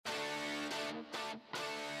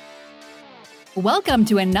Welcome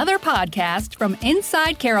to another podcast from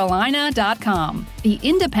InsideCarolina.com, the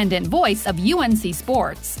independent voice of UNC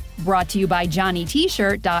Sports. Brought to you by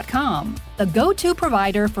JohnnyT-shirt.com, the go-to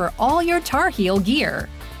provider for all your Tar Heel gear.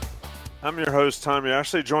 I'm your host, Tom. You're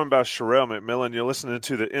actually joined by Sherrell McMillan. You're listening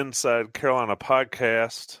to the Inside Carolina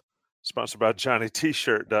podcast, sponsored by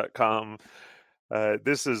JohnnyT-shirt.com.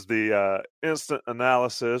 This is the instant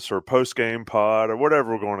analysis or post-game pod or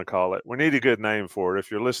whatever we're going to call it. We need a good name for it.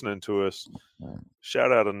 If you're listening to us,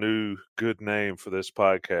 shout out a new good name for this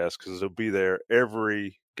podcast because it'll be there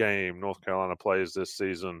every game North Carolina plays this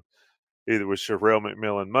season, either with Sherrell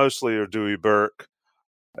McMillan mostly or Dewey Burke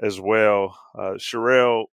as well.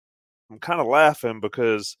 Sherrell, I'm kind of laughing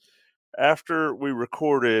because after we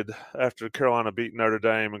recorded, after Carolina beat Notre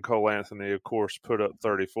Dame and Cole Anthony, of course, put up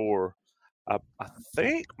 34, I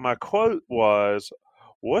think my quote was,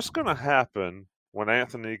 what's going to happen when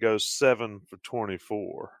Anthony goes 7 for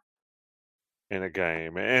 24 in a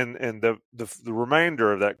game? And the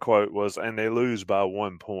remainder of that quote was, and they lose by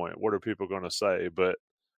 1 point. What are people going to say? But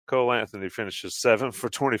Cole Anthony finishes 7 for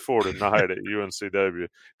 24 tonight at UNCW.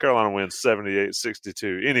 Carolina wins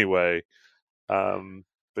 78-62 anyway.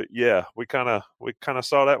 But yeah, we kind of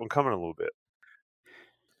saw that one coming a little bit.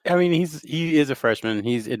 I mean, he is a freshman.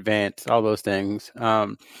 He's advanced, all those things.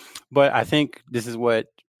 But I think this is what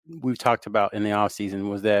we've talked about in the offseason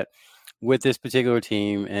was that with this particular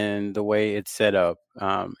team and the way it's set up,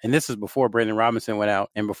 and this is before Brandon Robinson went out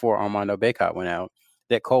and before Armando Bacot went out,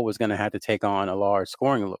 that Cole was going to have to take on a large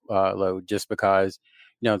scoring load just because,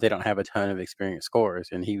 they don't have a ton of experienced scorers.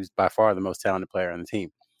 And he was by far the most talented player on the team.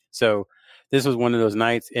 So this was one of those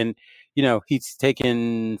nights. And, he's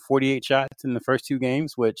taken 48 shots in the first two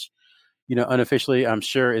games, which, unofficially, I'm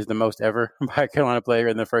sure is the most ever by a Carolina player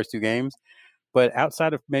in the first two games. But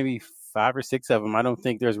outside of maybe 5 or 6 of them, I don't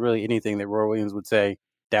think there's really anything that Roy Williams would say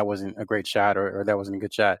that wasn't a great shot or that wasn't a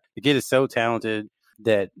good shot. The kid is so talented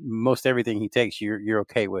that most everything he takes, you're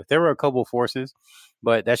okay with. There were a couple of forces,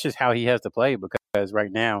 but that's just how he has to play because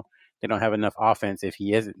right now they don't have enough offense if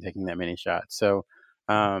he isn't taking that many shots. So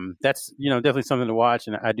that's, definitely something to watch.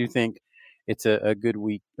 And I do think it's a good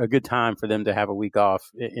week, a good time for them to have a week off,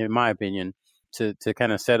 in my opinion, to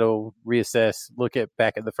kind of settle, reassess,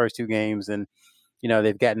 back at the first two games. And,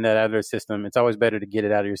 they've gotten that out of their system. It's always better to get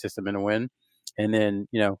it out of your system in a win. And then,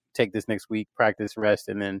 take this next week, practice, rest,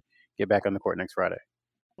 and then get back on the court next Friday.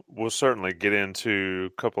 We'll certainly get into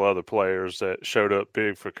a couple other players that showed up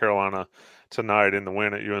big for Carolina tonight in the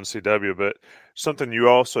win at UNCW. But something you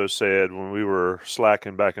also said when we were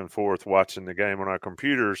slacking back and forth watching the game on our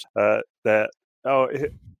computers,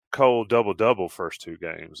 Cole double-double first two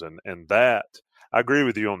games. And that, I agree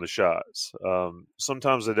with you on the shots.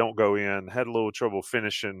 Sometimes they don't go in. Had a little trouble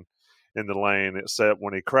finishing in the lane, except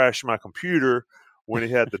when he crashed my computer when he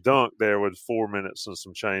had the dunk there with 4 minutes and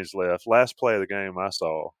some change left. Last play of the game I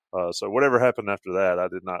saw. So whatever happened after that, I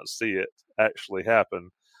did not see it actually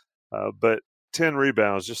happen. But 10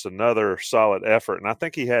 rebounds, just another solid effort. And I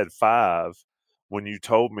think he had 5 when you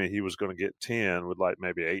told me he was going to get 10 with like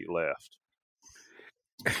maybe 8 left.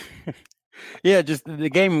 Yeah, just the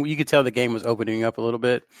game, you could tell the game was opening up a little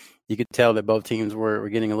bit. You could tell that both teams were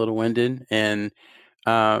getting a little winded. And,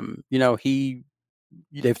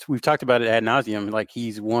 we've talked about it ad nauseum. Like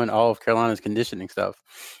he's won all of Carolina's conditioning stuff.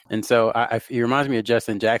 And so he reminds me of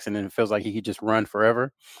Justin Jackson, and it feels like he could just run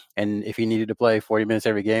forever. And if he needed to play 40 minutes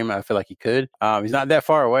every game, I feel like he could. He's not that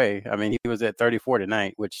far away. I mean, he was at 34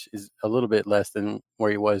 tonight, which is a little bit less than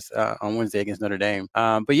where he was on Wednesday against Notre Dame.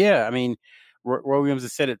 But yeah, I mean, Roy Williams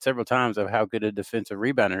has said it several times of how good a defensive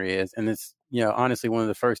rebounder he is. And it's, honestly, one of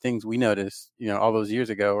the first things we noticed, all those years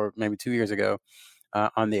ago, or maybe 2 years ago,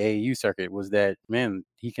 on the AAU circuit was that, man,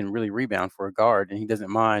 he can really rebound for a guard, and he doesn't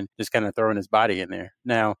mind just kind of throwing his body in there.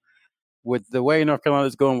 Now, with the way North Carolina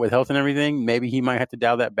is going with health and everything, maybe he might have to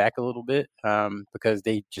dial that back a little bit because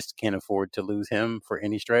they just can't afford to lose him for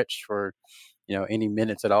any stretch, for, any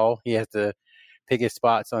minutes at all. He has to pick his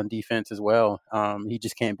spots on defense as well. He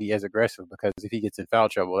just can't be as aggressive because if he gets in foul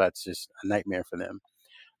trouble, that's just a nightmare for them.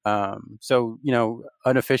 So,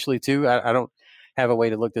 unofficially too, I don't have a way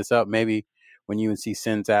to look this up. Maybe when UNC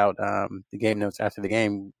sends out the game notes after the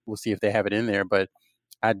game, we'll see if they have it in there. But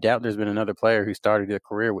I doubt there's been another player who started their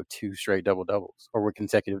career with 2 straight double-doubles or with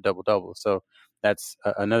consecutive double-doubles. So that's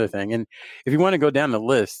another thing. And if you want to go down the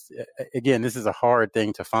list, again, this is a hard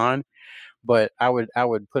thing to find, but I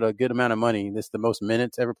would put a good amount of money. This is the most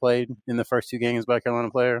minutes ever played in the first 2 games by a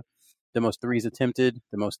Carolina player, the most threes attempted,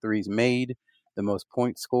 the most threes made, the most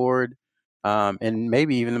points scored, and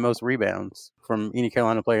maybe even the most rebounds from any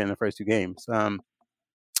Carolina player in the first 2 games.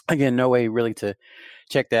 again, no way really to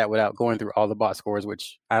check that without going through all the box scores,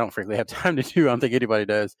 which I don't frankly have time to do. I don't think anybody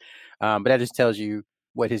does. But that just tells you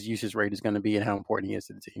what his usage rate is going to be and how important he is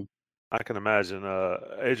to the team. I can imagine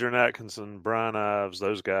Adrian Atkinson, Brian Ives,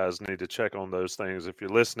 those guys need to check on those things. If you're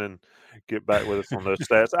listening, get back with us on those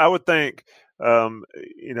stats. I would think,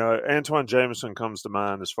 Antoine Jameson comes to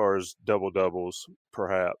mind as far as double-doubles,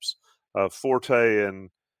 perhaps. Forte and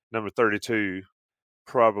number 32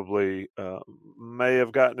 probably may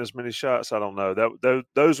have gotten as many shots. I don't know.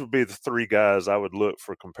 Those would be the three guys I would look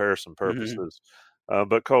for comparison purposes.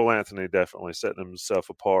 But Cole Anthony definitely setting himself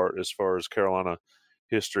apart as far as Carolina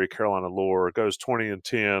history, Carolina lore. Goes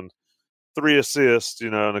 20-10, 3 assists,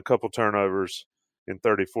 and a couple turnovers in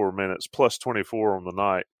 34 minutes, plus 24 on the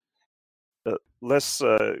night.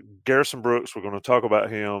 Garrison Brooks, we're going to talk about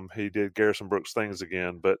him. He did Garrison Brooks things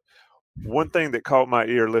again. But one thing that caught my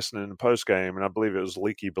ear listening to postgame, and I believe it was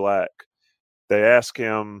Leaky Black, they asked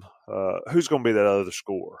him, who's going to be that other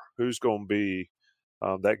scorer? Who's going to be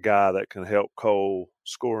that guy that can help Cole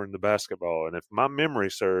score in the basketball? And if my memory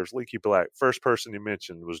serves, Leaky Black, first person he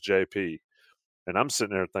mentioned was JP. And I'm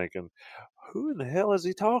sitting there thinking, who in the hell is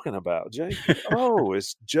he talking about? JP? Oh,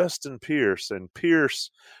 it's Justin Pierce. And Pierce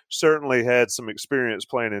certainly had some experience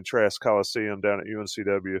playing in Trask Coliseum down at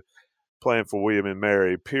UNCW, playing for William and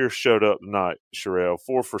Mary. Pierce showed up tonight, Sherrell,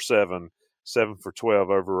 4 for 7, 7 for 12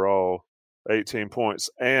 overall, 18 points,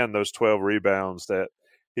 and those 12 rebounds that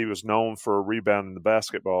he was known for rebounding the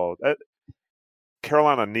basketball.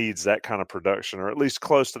 Carolina needs that kind of production, or at least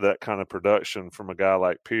close to that kind of production from a guy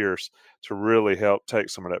like Pierce to really help take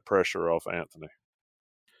some of that pressure off Anthony.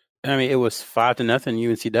 I mean, it was 5-0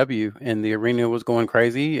 UNCW, and the arena was going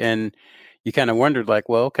crazy, and you kind of wondered, like,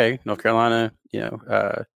 well, okay, North Carolina,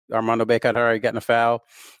 Armando Bacot had already gotten a foul.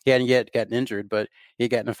 He hadn't yet gotten injured, but he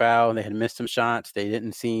had gotten a foul, and they had missed some shots. They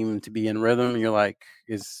didn't seem to be in rhythm. And you're like,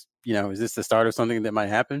 is this the start of something that might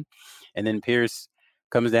happen? And then Pierce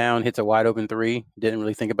comes down, hits a wide open 3, didn't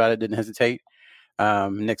really think about it, didn't hesitate.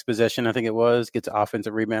 Next possession, I think it was, gets an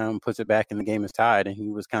offensive rebound, puts it back, and the game is tied, and he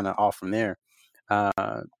was kind of off from there.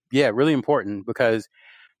 Really important because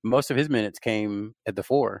most of his minutes came at the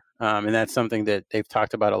 4. And that's something that they've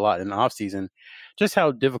talked about a lot in the offseason, just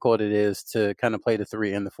how difficult it is to kind of play the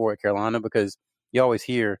 3 and the 4 at Carolina, because you always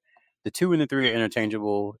hear the 2 and the 3 are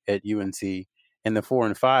interchangeable at UNC, and the 4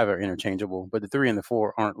 and 5 are interchangeable, but the 3 and the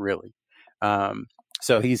 4 aren't really.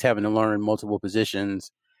 So he's having to learn multiple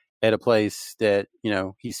positions at a place that,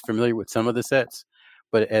 he's familiar with some of the sets,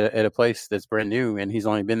 but at a place that's brand new, and he's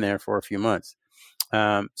only been there for a few months.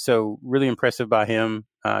 So really impressive by him.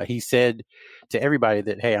 He said to everybody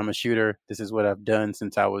that, hey, I'm a shooter. This is what I've done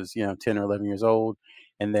since I was, 10 or 11 years old,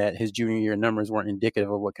 and that his junior year numbers weren't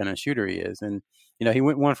indicative of what kind of shooter he is. And, he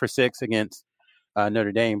went 1 for 6 against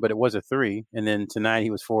Notre Dame, but it was a 3. And then tonight he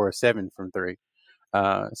was 4 or 7 from 3.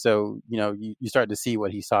 So, you start to see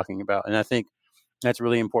what he's talking about. And I think that's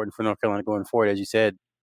really important for North Carolina going forward. As you said,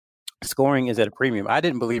 scoring is at a premium. I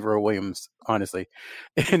didn't believe Earl Williams, honestly,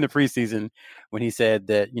 in the preseason when he said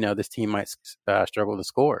that, this team might struggle to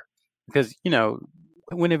score. Because,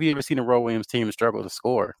 when have you ever seen a Earl Williams team struggle to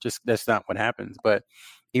score? Just that's not what happens. But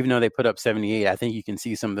even though they put up 78, I think you can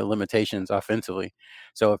see some of the limitations offensively.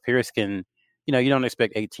 So if Pierce can, you don't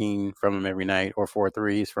expect 18 from him every night, or 4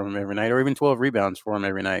 threes from him every night, or even 12 rebounds for him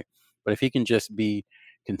every night. But if he can just be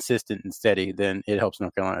consistent and steady, then it helps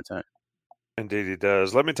North Carolina a ton. Indeed, he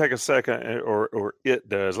does. Let me take a second, or it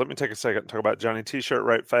does. Let me take a second and talk about Johnny T-Shirt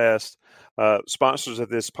right fast. Sponsors of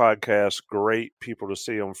this podcast, great people to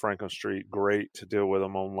see on Franklin Street, great to deal with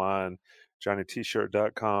them online.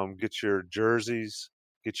 JohnnyT-Shirt.com. Get your jerseys,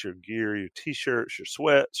 get your gear, your T-shirts, your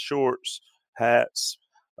sweats, shorts, hats,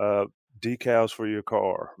 decals for your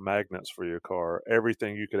car, magnets for your car,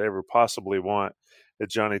 everything you could ever possibly want at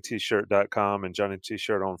JohnnyT-Shirt.com and Johnny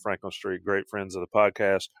T-Shirt on Franklin Street. Great friends of the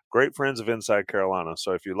podcast, great friends of Inside Carolina.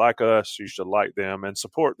 So if you like us, you should like them and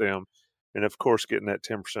support them. And, of course, getting that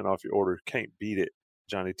 10% off your order. Can't beat it.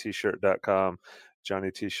 JohnnyT-Shirt.com,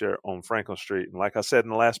 Johnny T-Shirt on Franklin Street. And like I said in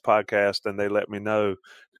the last podcast, and they let me know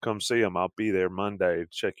to come see them, I'll be there Monday to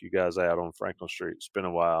check you guys out on Franklin Street. It's been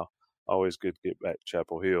a while. Always good to get back to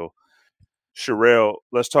Chapel Hill. Sherrell,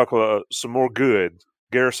 let's talk about some more good.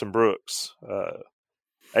 Garrison Brooks,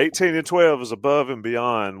 18 and 12 is above and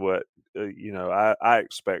beyond what I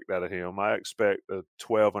expect out of him. I expect a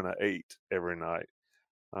 12 and an 8 every night,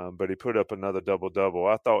 but he put up another double-double.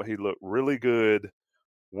 I thought he looked really good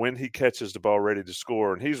when he catches the ball ready to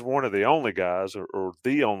score, and he's one of the only guys, or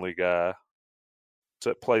the only guy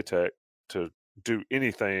at Playtech to do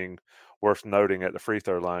anything worth noting at the free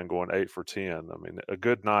throw line, going 8 for 10. I mean, a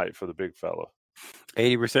good night for the big fella.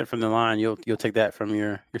 80% from the line, you'll take that from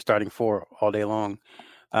your starting four all day long.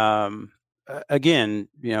 Again,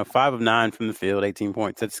 5 of 9 from the field, 18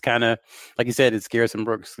 points. It's kind of like you said, it's Garrison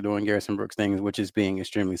Brooks doing Garrison Brooks things, which is being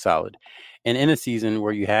extremely solid. And in a season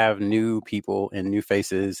where you have new people and new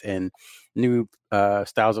faces and new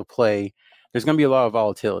styles of play, there's going to be a lot of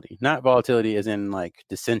volatility. Not volatility as in like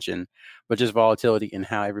dissension, but just volatility in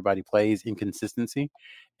how everybody plays, inconsistency.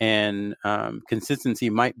 And consistency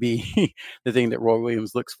might be the thing that Roy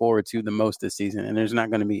Williams looks forward to the most this season. And there's not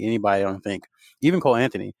going to be anybody, I don't think, even Cole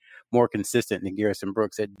Anthony, more consistent than Garrison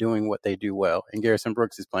Brooks at doing what they do well. And Garrison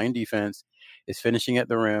Brooks is playing defense, is finishing at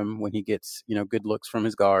the rim when he gets, good looks from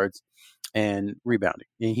his guards and rebounding.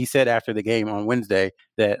 And he said after the game on Wednesday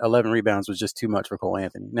that 11 rebounds was just too much for Cole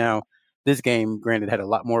Anthony. Now, this game, granted, had a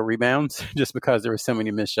lot more rebounds just because there were so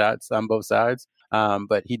many missed shots on both sides.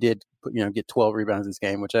 But he did, get 12 rebounds this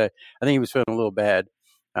game, which I think he was feeling a little bad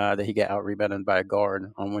that he got out rebounded by a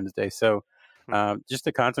guard on Wednesday. So just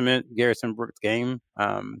a consummate Garrison Brooks game.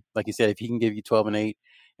 Like you said, if he can give you 12 and 8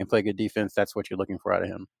 and play good defense, that's what you're looking for out of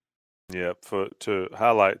him. Yeah, to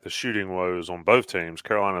highlight the shooting woes on both teams,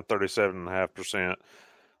 Carolina 37.5%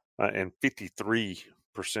 and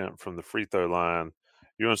 53% from the free throw line.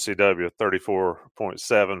 UNCW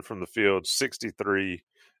 34.7 from the field,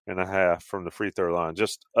 63.5 from the free throw line.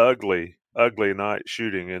 Just ugly night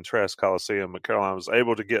shooting in Trask Coliseum. But Carolina was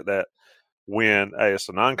able to get that win. Hey, it's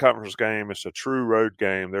a non-conference game. It's a true road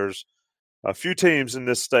game. There's a few teams in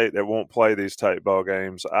this state that won't play these type ball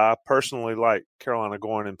games. I personally like Carolina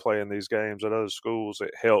going and playing these games at other schools.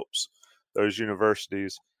 It helps those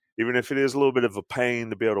universities. Even if it is a little bit of a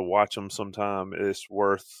pain to be able to watch them sometime, it's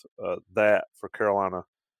worth that for Carolina.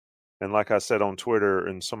 And like I said on Twitter,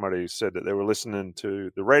 and somebody said that they were listening to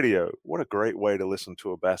the radio. What a great way to listen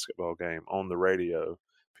to a basketball game on the radio.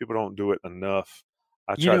 People don't do it enough.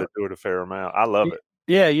 I try to do it a fair amount. I love it.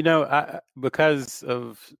 Yeah, because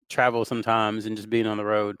of travel sometimes and just being on the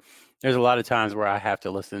road, there's a lot of times where I have to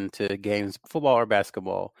listen to games, football or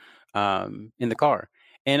basketball, in the car.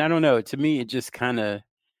 And I don't know, to me, it just kind of,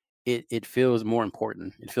 it feels more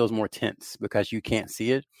important. It feels more tense because you can't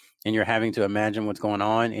see it and you're having to imagine what's going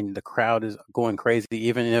on and the crowd is going crazy.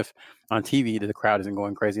 Even if on TV, the crowd isn't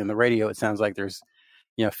going crazy. On the radio, it sounds like there's,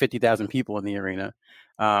 50,000 people in the arena.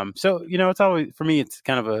 So, it's always, for me, it's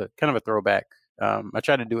kind of a throwback. I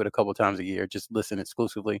try to do it a couple times a year, just listen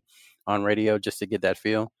exclusively on radio just to get that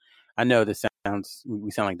feel. I know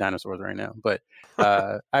we sound like dinosaurs right now, but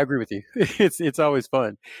I agree with you. It's always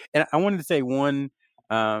fun. And I wanted to say one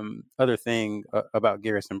other thing about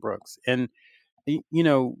Garrison Brooks. And,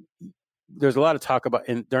 there's a lot of talk about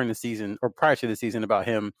during the season or prior to the season about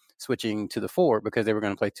him switching to the 4 because they were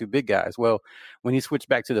going to play 2 big guys. Well, when he switched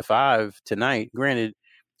back to the 5 tonight, granted,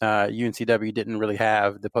 UNCW didn't really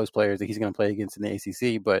have the post players that he's going to play against in the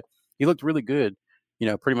ACC, but he looked really good,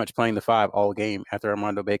 pretty much playing the 5 all game after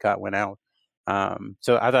Armando Bacot went out.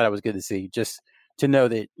 So I thought it was good to see, just to know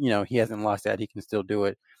that, he hasn't lost that. He can still do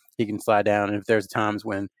it. He can slide down. And if there's times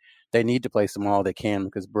when they need to play small, they can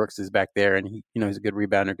because Brooks is back there and he's a good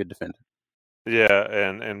rebounder, good defender. Yeah,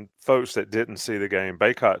 and folks that didn't see the game,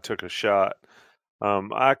 Bacot took a shot.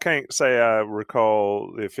 I can't say I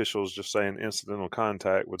recall the officials just saying incidental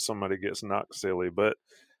contact when somebody gets knocked silly, but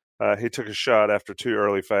he took a shot after 2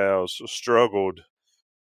 early fouls, struggled.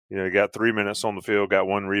 He got 3 minutes on the field, got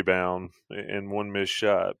 1 rebound and 1 missed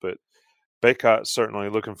shot. But Bacot's certainly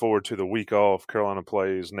looking forward to the week off. Carolina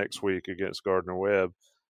plays next week against Gardner-Webb.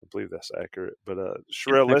 I believe that's accurate. But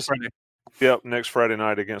Sherrell, next Friday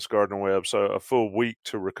night against Gardner-Webb. So a full week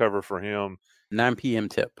to recover for him. 9 p.m.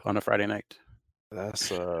 tip on a Friday night.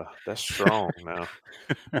 That's strong now.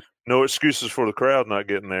 No excuses for the crowd not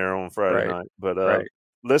getting there on Friday night. But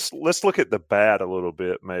let's look at the bad a little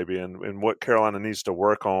bit maybe and what Carolina needs to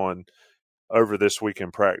work on over this week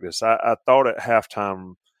in practice. I thought at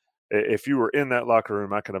halftime, if you were in that locker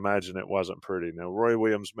room, I can imagine it wasn't pretty. Now, Roy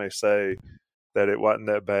Williams may say that it wasn't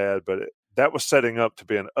that bad, but that was setting up to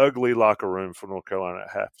be an ugly locker room for North Carolina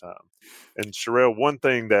at halftime. And Sherrell, one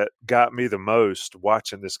thing that got me the most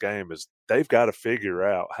watching this game is they've got to figure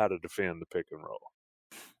out how to defend the pick and roll.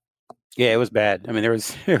 Yeah, it was bad. I mean, there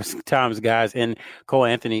was times, guys, and Cole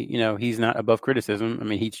Anthony, he's not above criticism. I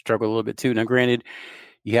mean, he struggled a little bit too. Now, granted,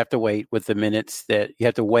 you have to wait with the minutes that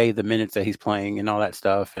weigh the minutes that he's playing and all that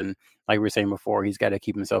stuff. And like we were saying before, he's got to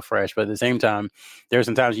keep himself fresh. But at the same time, there are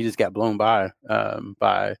some times you just got blown by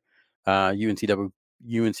UNCW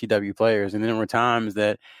players. And then there were times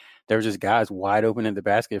that there were just guys wide open in the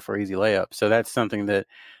basket for easy layups. So that's something that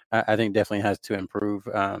I think definitely has to improve.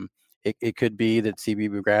 It could be that CB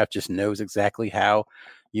McGrath just knows exactly how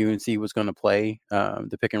UNC was going to play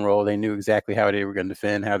the pick and roll. They knew exactly how they were going to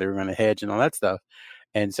defend, how they were going to hedge, and all that stuff.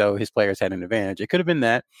 And so his players had an advantage. It could have been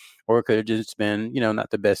that, or it could have just been, not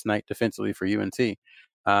the best night defensively for UNC.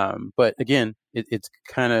 But again, it's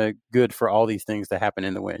kind of good for all these things to happen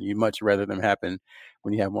in the win. You'd much rather them happen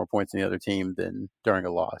when you have more points than the other team than during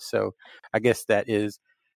a loss. So I guess that is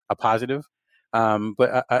a positive.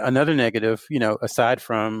 But another negative, aside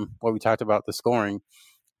from what we talked about, the scoring,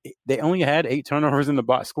 they only had 8 turnovers in the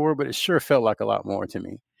box score, but it sure felt like a lot more to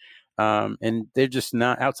me. And they're just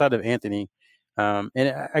not, outside of Anthony, and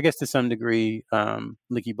I guess to some degree,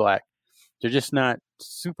 Leaky Black, they're just not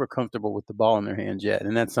super comfortable with the ball in their hands yet.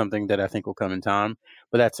 And that's something that I think will come in time,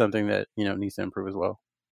 but that's something that, needs to improve as well.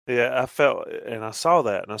 Yeah, I felt, and I saw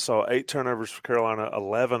that, and I saw 8 turnovers for Carolina,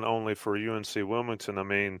 11 only for UNC Wilmington. I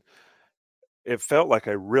mean, it felt like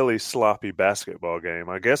a really sloppy basketball game.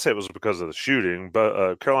 I guess it was because of the shooting,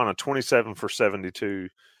 but Carolina 27 for 72,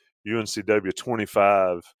 UNCW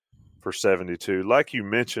 25 for 72. Like you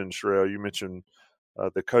mentioned, Sherrell, you mentioned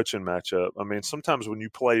the coaching matchup. I mean, sometimes when you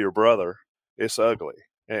play your brother, it's ugly.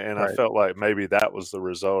 And Right. I felt like maybe that was the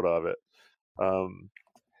result of it.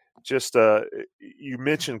 You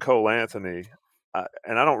mentioned Cole Anthony,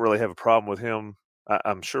 and I don't really have a problem with him.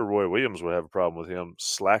 I'm sure Roy Williams would have a problem with him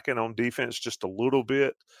slacking on defense just a little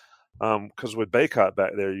bit, because with Bacot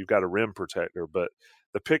back there, you've got a rim protector. But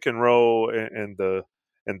the pick and roll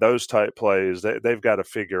and those type plays, they've got to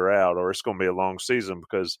figure out, or it's going to be a long season,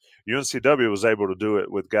 because UNCW was able to do it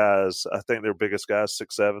with guys. I think their biggest guys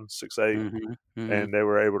 6'7", 6'8", Mm-hmm. and they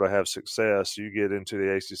were able to have success. You get into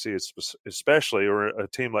the ACC, especially, or a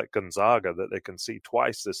team like Gonzaga that they can see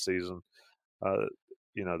twice this season.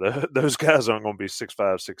 Those guys aren't going to be 6'5",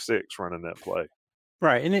 6'6" running that play.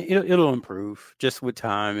 Right, and it'll improve just with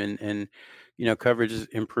time, and coverage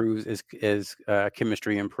improves as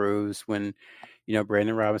chemistry improves. When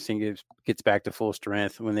Brandon Robinson gets back to full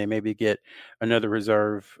strength, when they maybe get another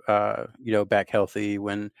reserve back healthy,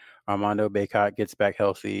 when Armando Bacot gets back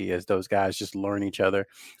healthy, as those guys just learn each other,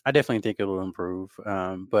 I definitely think it'll improve.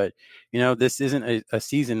 But this isn't a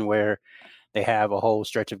season where they have a whole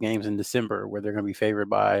stretch of games in December where they're going to be favored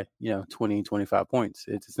by, 20, 25 points.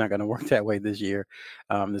 It's not going to work that way this year.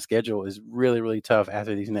 The schedule is really, really tough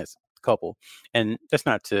after these next couple. And that's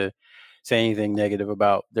not to say anything negative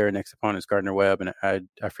about their next opponents, Gardner-Webb, and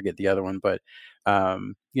I forget the other one. But,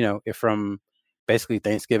 if from basically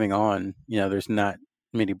Thanksgiving on, there's not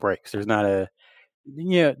many breaks. There's not a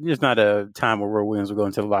time where Roy Williams will go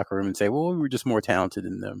into the locker room and say, well, we were just more talented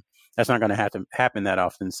than them. That's not going to happen that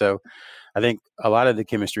often. So I think a lot of the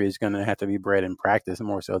chemistry is going to have to be bred in practice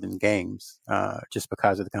more so than games, just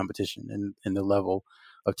because of the competition and the level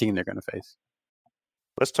of team they're going to face.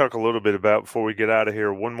 Let's talk a little bit about, before we get out of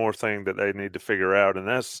here, one more thing that they need to figure out, and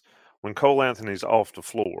that's when Cole Anthony's off the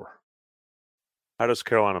floor. How does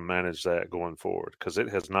Carolina manage that going forward? Because it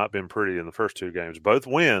has not been pretty in the first 2 games. Both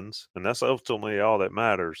wins, and that's ultimately all that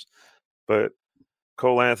matters. But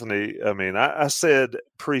Cole Anthony, I mean, I said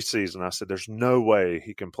preseason, I said there's no way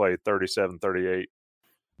he can play 37, 38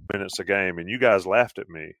 minutes a game, and you guys laughed at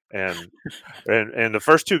me. And the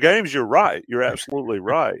first 2 games, you're right. You're absolutely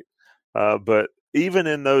right. But even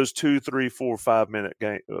in those 2, 3, 4, 5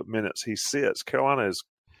 minutes he sits, Carolina is,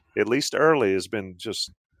 at least early, has been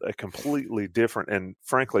just a completely different and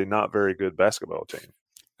frankly not very good basketball team.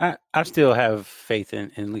 I still have faith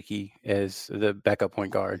in Leaky as the backup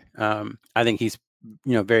point guard. I think he's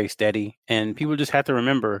very steady, and people just have to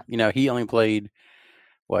remember, he only played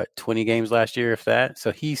 20 games last year, if that.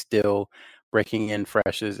 So he's still breaking in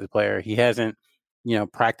fresh as a player. He hasn't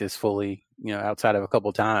practiced fully, outside of a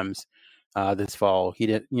couple times this fall. He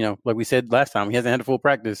did, like we said last time, he hasn't had a full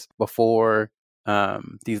practice before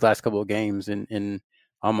these last couple of games in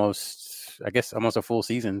almost a full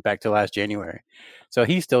season back to last January. So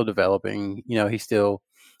he's still developing, he's still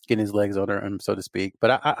getting his legs under him, so to speak.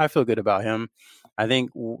 But I feel good about him. I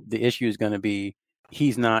think the issue is going to be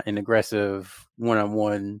he's not an aggressive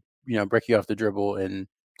one-on-one, break you off the dribble and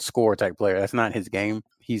score type player. That's not his game.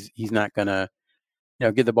 He's not going to,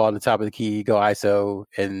 get the ball at the top of the key, go ISO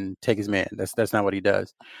and take his man. That's not what he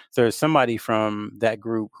does. So there's somebody from that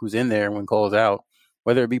group who's in there when Cole's out,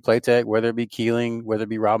 whether it be Playtech, whether it be Keeling, whether it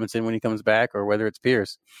be Robinson when he comes back, or whether it's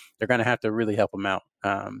Pierce, they're going to have to really help him out.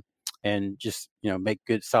 And just, make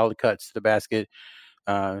good solid cuts to the basket,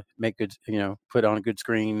 make good, put on good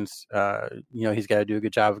screens. He's got to do a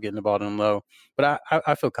good job of getting the ball down low. But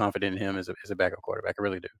I feel confident in him as a backup quarterback. I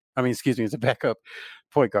really do. As a backup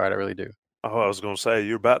point guard, I really do. Oh, I was going to say,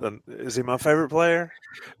 is he my favorite player?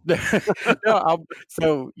 No,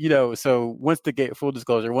 so once the game, full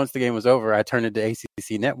disclosure, once the game was over, I turned into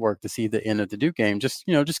ACC Network to see the end of the Duke game, just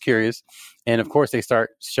curious. And of course they start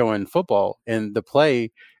showing football, and the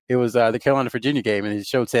play, it was the Carolina Virginia game, and it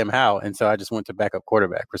showed Sam Howell. And so I just went to backup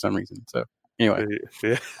quarterback for some reason. So anyway.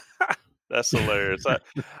 Yeah. That's hilarious.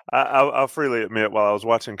 I'll freely admit, while I was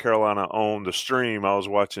watching Carolina on the stream, I was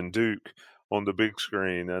watching Duke on the big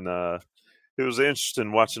screen, and it was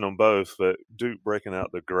interesting watching them both, but Duke breaking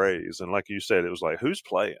out the grays. And like you said, it was like, who's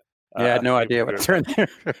playing? Yeah, I had no idea what turned there.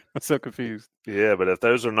 I'm so confused. Yeah, but if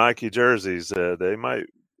those are Nike jerseys, they might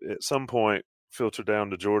at some point filter down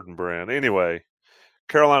to Jordan Brand. Anyway,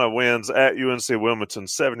 Carolina wins at UNC Wilmington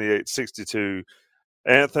 78-62.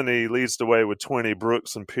 Anthony leads the way with 20.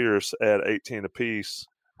 Brooks and Pierce at 18 apiece.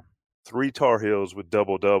 3 Tar Heels with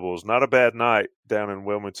double-doubles. Not a bad night down in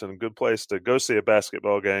Wilmington. Good place to go see a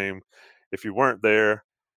basketball game. If you weren't there,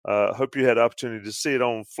 hope you had the opportunity to see it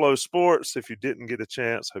on Flow Sports. If you didn't get a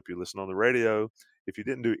chance, hope you listened on the radio. If you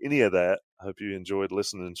didn't do any of that, I hope you enjoyed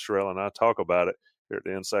listening to Sherrell and I talk about it here at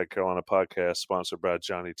the Inside Carolina podcast, sponsored by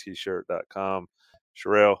JohnnyT-shirt.com.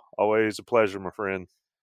 Sherrell, always a pleasure, my friend.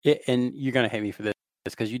 Yeah, and you're going to hate me for this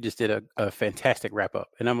because you just did a fantastic wrap-up.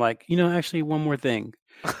 And I'm like, actually, one more thing.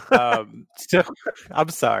 So I'm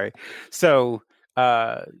sorry. So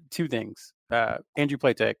 2 things. Andrew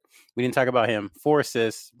Platek, we didn't talk about him. 4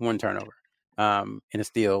 assists, 1 turnover, and a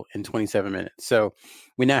steal in 27 minutes. So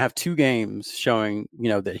we now have 2 games showing,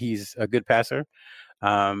 that he's a good passer,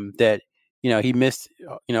 that, he missed,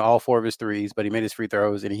 all 4 of his threes, but he made his free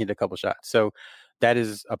throws and he hit a couple shots. So that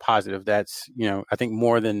is a positive. That's, I think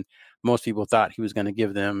more than most people thought he was going to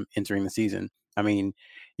give them entering the season. I mean,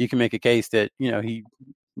 you can make a case that,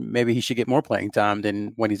 maybe he should get more playing time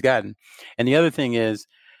than what he's gotten. And the other thing is,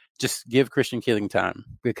 just give Christian Keeling time,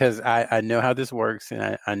 because I know how this works,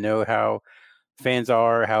 and I know how fans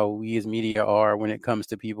are, how we as media are when it comes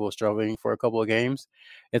to people struggling for a couple of games.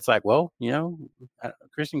 It's like, well,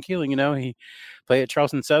 Christian Keeling, he played at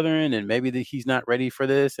Charleston Southern, and maybe he's not ready for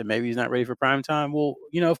this, and maybe he's not ready for prime time. Well,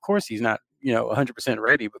 of course he's not, 100%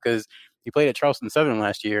 ready, because he played at Charleston Southern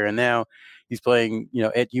last year, and now he's playing,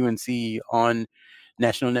 at UNC on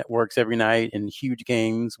national networks every night in huge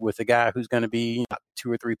games with a guy who's going to be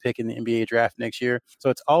 2 or 3 pick in the NBA draft next year. So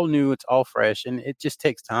it's all new, it's all fresh, and it just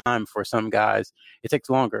takes time for some guys. It takes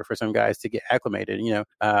longer for some guys to get acclimated.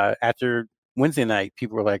 After Wednesday night,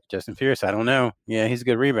 people were like, Justin Pierce, I don't know. Yeah, he's a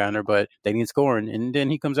good rebounder, but they need scoring. And then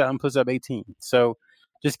he comes out and puts up 18. So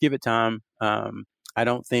just give it time. I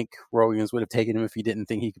don't think Roy Williams would have taken him if he didn't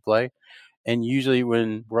think he could play. And usually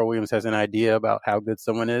when Roy Williams has an idea about how good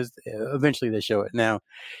someone is, eventually they show it. Now,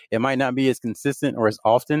 it might not be as consistent or as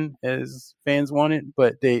often as fans want it,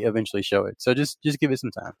 but they eventually show it. So just give it some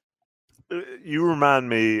time. You remind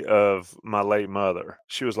me of my late mother.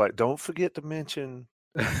 She was like, don't forget to mention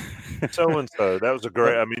so-and-so. That was a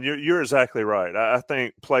great – I mean, you're exactly right. I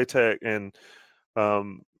think Playtech and,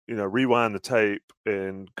 rewind the tape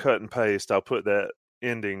and cut and paste, I'll put that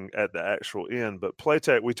ending at the actual end. But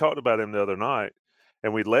Playtech, we talked about him the other night,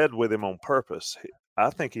 and we led with him on purpose. I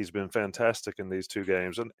think he's been fantastic in these 2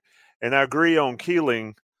 games. And I agree on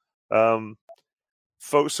Keeling.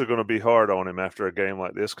 Folks are going to be hard on him after a game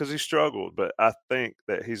like this because he struggled. But I think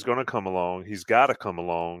that he's going to come along. He's got to come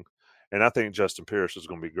along. And I think Justin Pierce is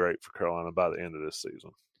going to be great for Carolina by the end of this season.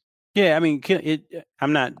 Yeah, I mean,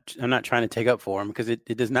 I'm not trying to take up for him because it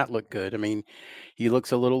does not look good. I mean, he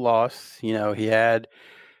looks a little lost. They only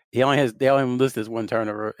have him listed as 1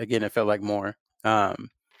 turnover. Again, it felt like more.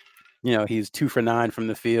 He's 2 for 9 from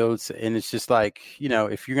the field, and it's just like,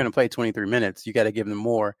 if you're going to play 23 minutes, you got to give them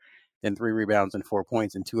more than 3 rebounds and 4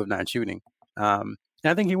 points and 2 of 9 shooting. And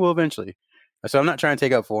I think he will eventually. So I'm not trying to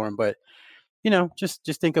take up for him, but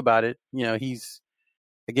just think about it. He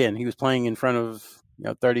was playing in front of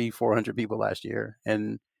 3,400 people last year,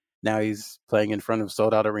 and now he's playing in front of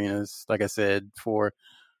sold out arenas, like I said, for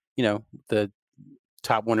the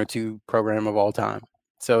top 1 or 2 program of all time.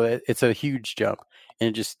 So it's a huge jump, and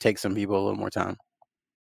it just takes some people a little more time.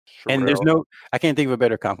 Sure. And I can't think of a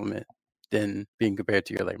better compliment than being compared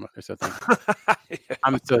to your late mother. So thank you. Yeah.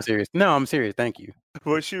 I'm so serious. No, I'm serious. Thank you.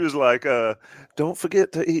 Well, she was like, don't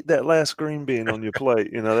forget to eat that last green bean on your plate.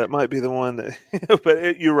 That might be the one that,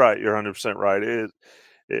 but you're right. You're 100% right.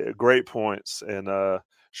 Great points. And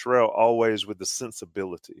Sherrell always with the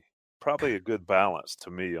sensibility, probably a good balance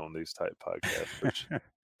to me on these type podcasts, which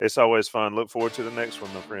it's always fun. Look forward to the next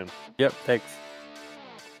one, my friend. Yep. Thanks.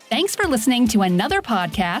 Thanks for listening to another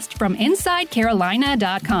podcast from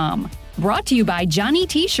InsideCarolina.com. Brought to you by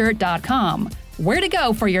JohnnyT-shirt.com. Where to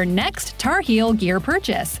go for your next Tar Heel gear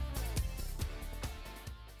purchase.